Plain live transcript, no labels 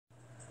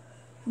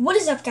What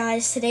is up,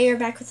 guys? Today we're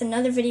back with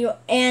another video,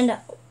 and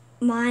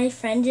my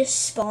friend just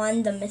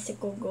spawned the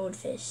mythical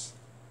goldfish.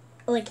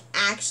 Like,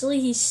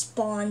 actually, he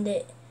spawned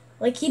it.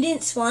 Like, he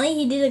didn't spawn it,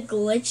 he did a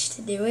glitch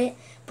to do it,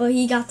 but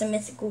he got the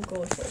mythical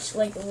goldfish.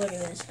 Like, look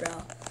at this,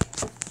 bro.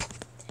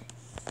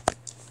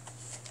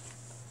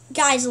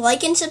 Guys,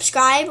 like and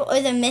subscribe,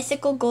 or the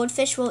mythical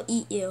goldfish will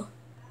eat you.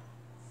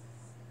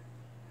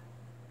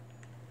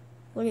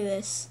 Look at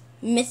this.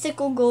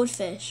 Mythical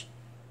goldfish.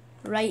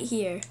 Right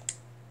here.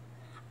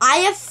 I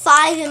have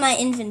 5 in my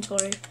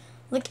inventory.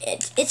 Look,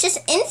 it's just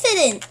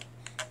infinite.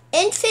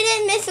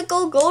 Infinite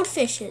mythical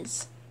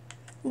goldfishes.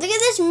 Look at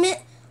this.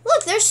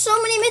 Look, there's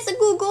so many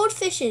mythical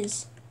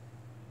goldfishes.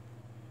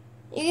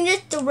 You can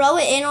just throw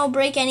it in, it'll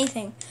break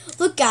anything.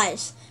 Look,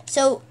 guys.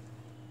 So,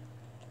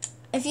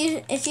 if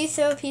you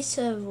throw a piece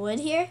of wood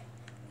here,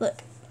 look.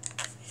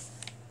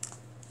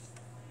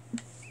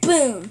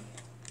 Boom.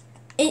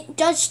 It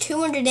does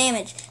 200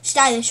 damage.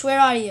 Stylish,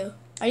 where are you?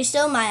 Are you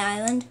still on my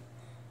island?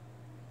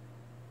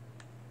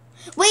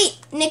 Wait,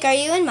 Nick, are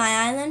you in my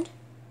island?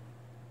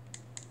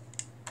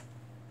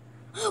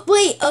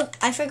 Wait, oh,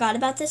 I forgot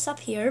about this up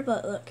here,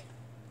 but look.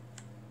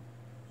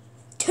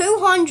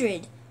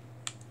 200.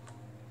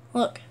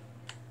 Look.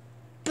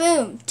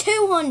 Boom,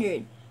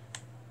 200.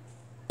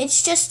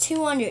 It's just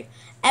 200.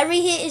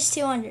 Every hit is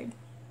 200.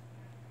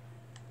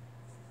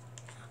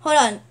 Hold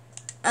on.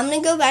 I'm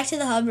going to go back to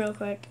the hub real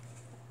quick.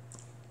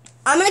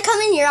 I'm going to come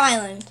in your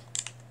island.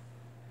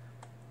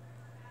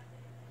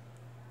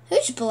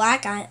 Who's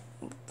Black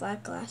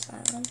Glass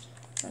Island?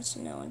 That's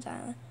no one's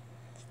island.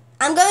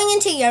 I'm going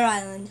into your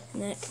island,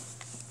 Nick.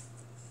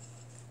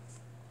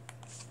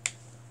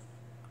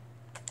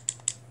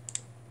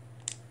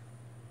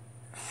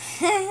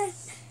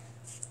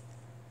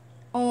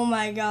 Oh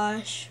my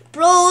gosh.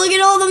 Bro, look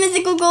at all the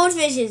mythical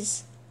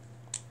goldfishes.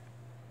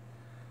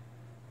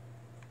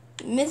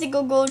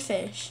 Mythical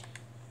goldfish.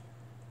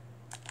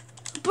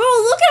 Bro,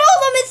 look at all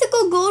the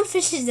mythical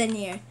goldfishes in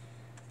here.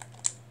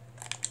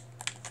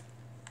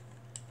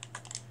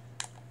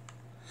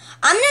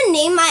 I'm gonna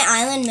name my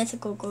island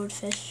Mythical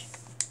Goldfish.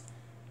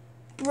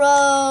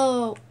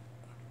 Bro.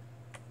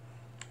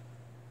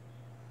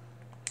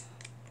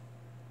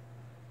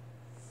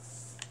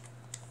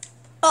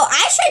 Oh,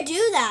 I should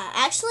do that.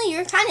 Actually,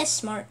 you're kind of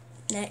smart,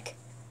 Nick.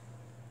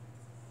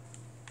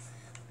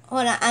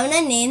 Hold on, I'm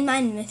gonna name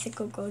my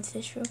Mythical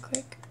Goldfish real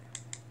quick.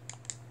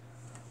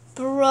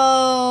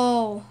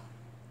 Bro.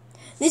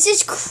 This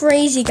is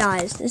crazy,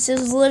 guys. This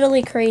is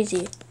literally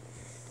crazy.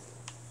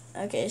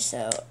 Okay,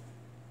 so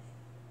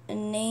a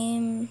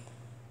name.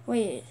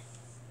 Wait.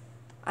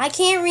 I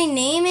can't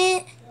rename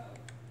it.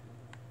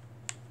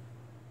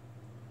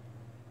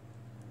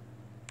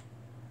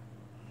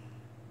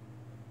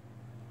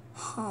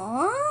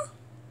 Huh?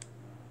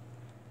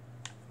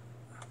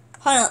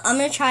 Hold on, I'm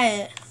gonna try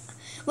it.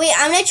 Wait,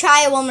 I'm gonna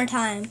try it one more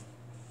time.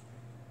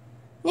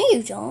 No,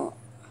 you don't.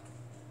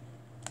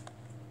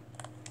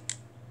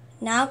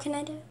 Now can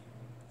I do it?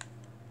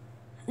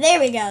 There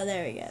we go,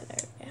 there we go, there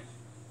we go.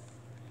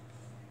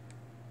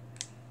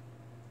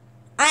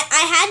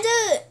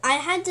 I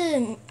had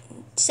to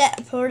set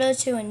a portal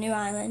to a new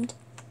island.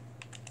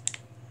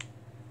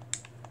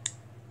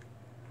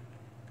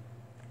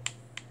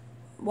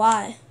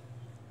 Why?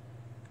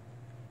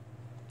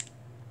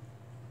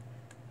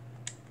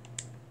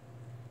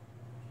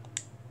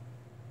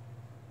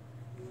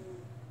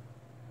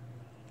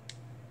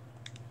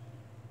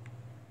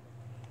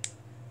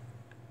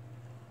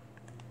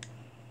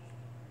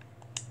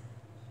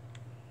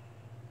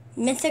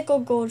 Mythical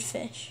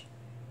goldfish.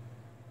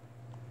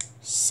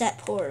 Set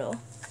portal.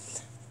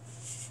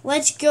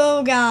 Let's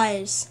go,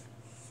 guys.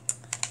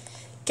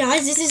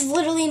 Guys, this is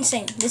literally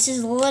insane. This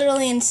is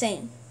literally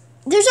insane.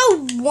 There's a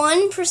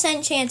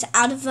 1% chance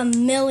out of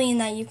 1,000,000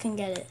 that you can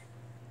get it.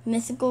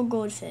 Mythical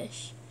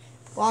goldfish.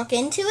 Walk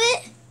into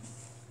it,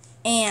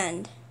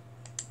 and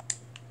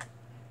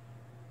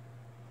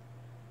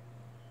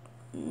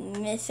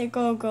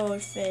mythical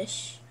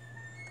goldfish.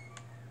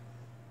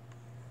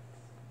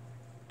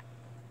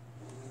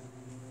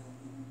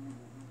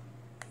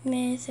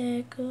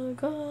 Mythical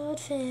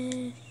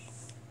goldfish.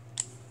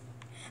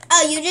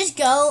 Oh, you just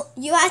go.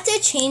 You have to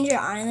change your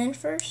island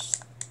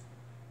first.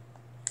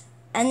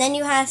 And then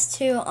you have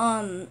to,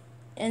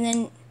 and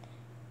then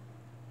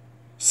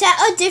set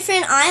a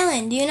different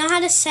island. Do you know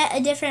how to set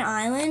a different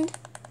island?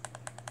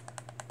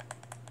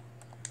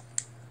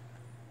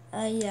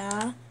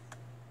 Yeah.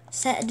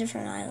 Set a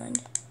different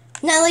island.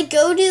 Now, like,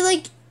 go to,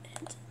 like...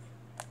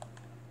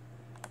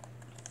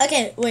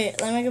 Okay,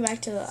 wait. Let me go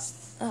back to the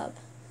hub.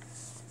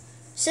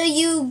 So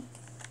you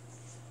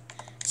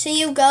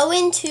go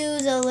into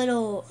the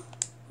little...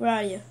 Where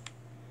are you?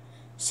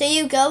 So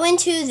you go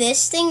into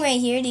this thing right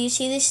here. Do you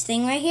see this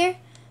thing right here?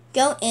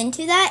 Go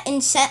into that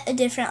and set a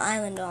different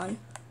island on.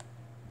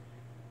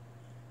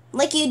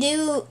 Like you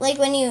do, like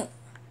when you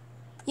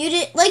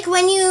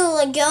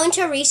go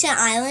into recent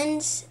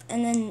islands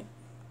and then,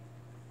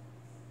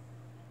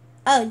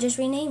 oh, just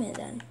rename it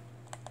then.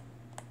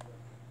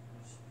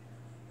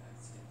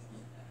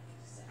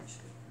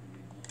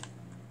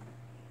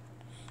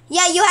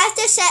 Yeah, you have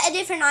to set a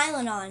different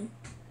island on.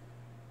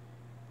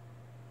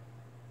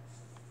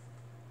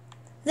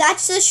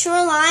 That's the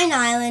shoreline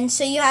island,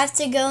 so you have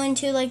to go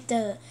into like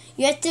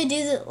you have to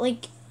do the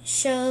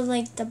show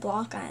like the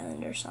block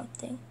island or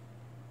something.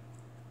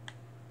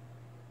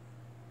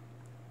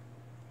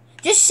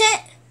 Just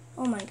set,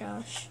 oh my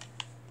gosh.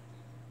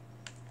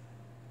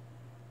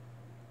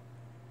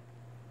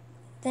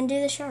 Then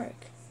do the shark.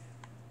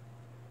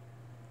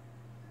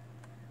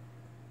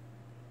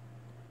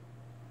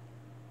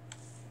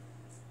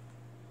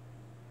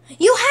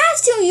 You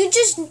have to. You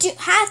just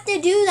have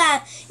to do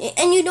that,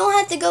 and you don't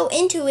have to go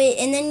into it.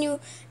 And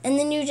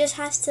then you just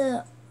have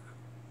to.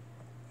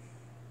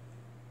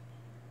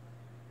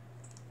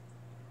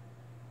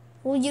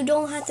 Well, you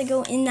don't have to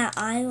go in that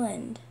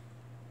island.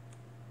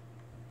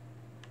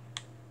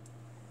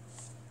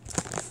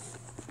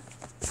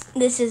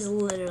 This is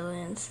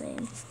literally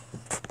insane.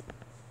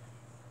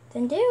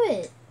 Then do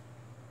it.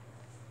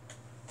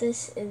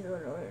 This is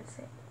literally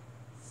insane.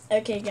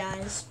 Okay,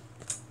 guys.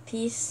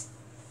 Peace.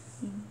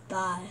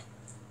 Bye.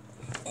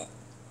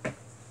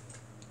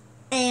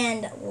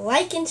 And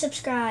like and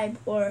subscribe,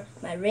 or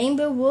my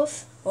rainbow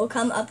wolf will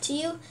come up to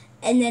you,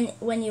 and then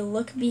when you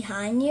look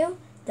behind you,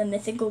 the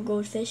mythical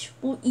goldfish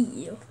will eat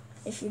you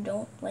if you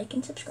don't like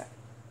and subscribe.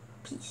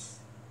 Peace.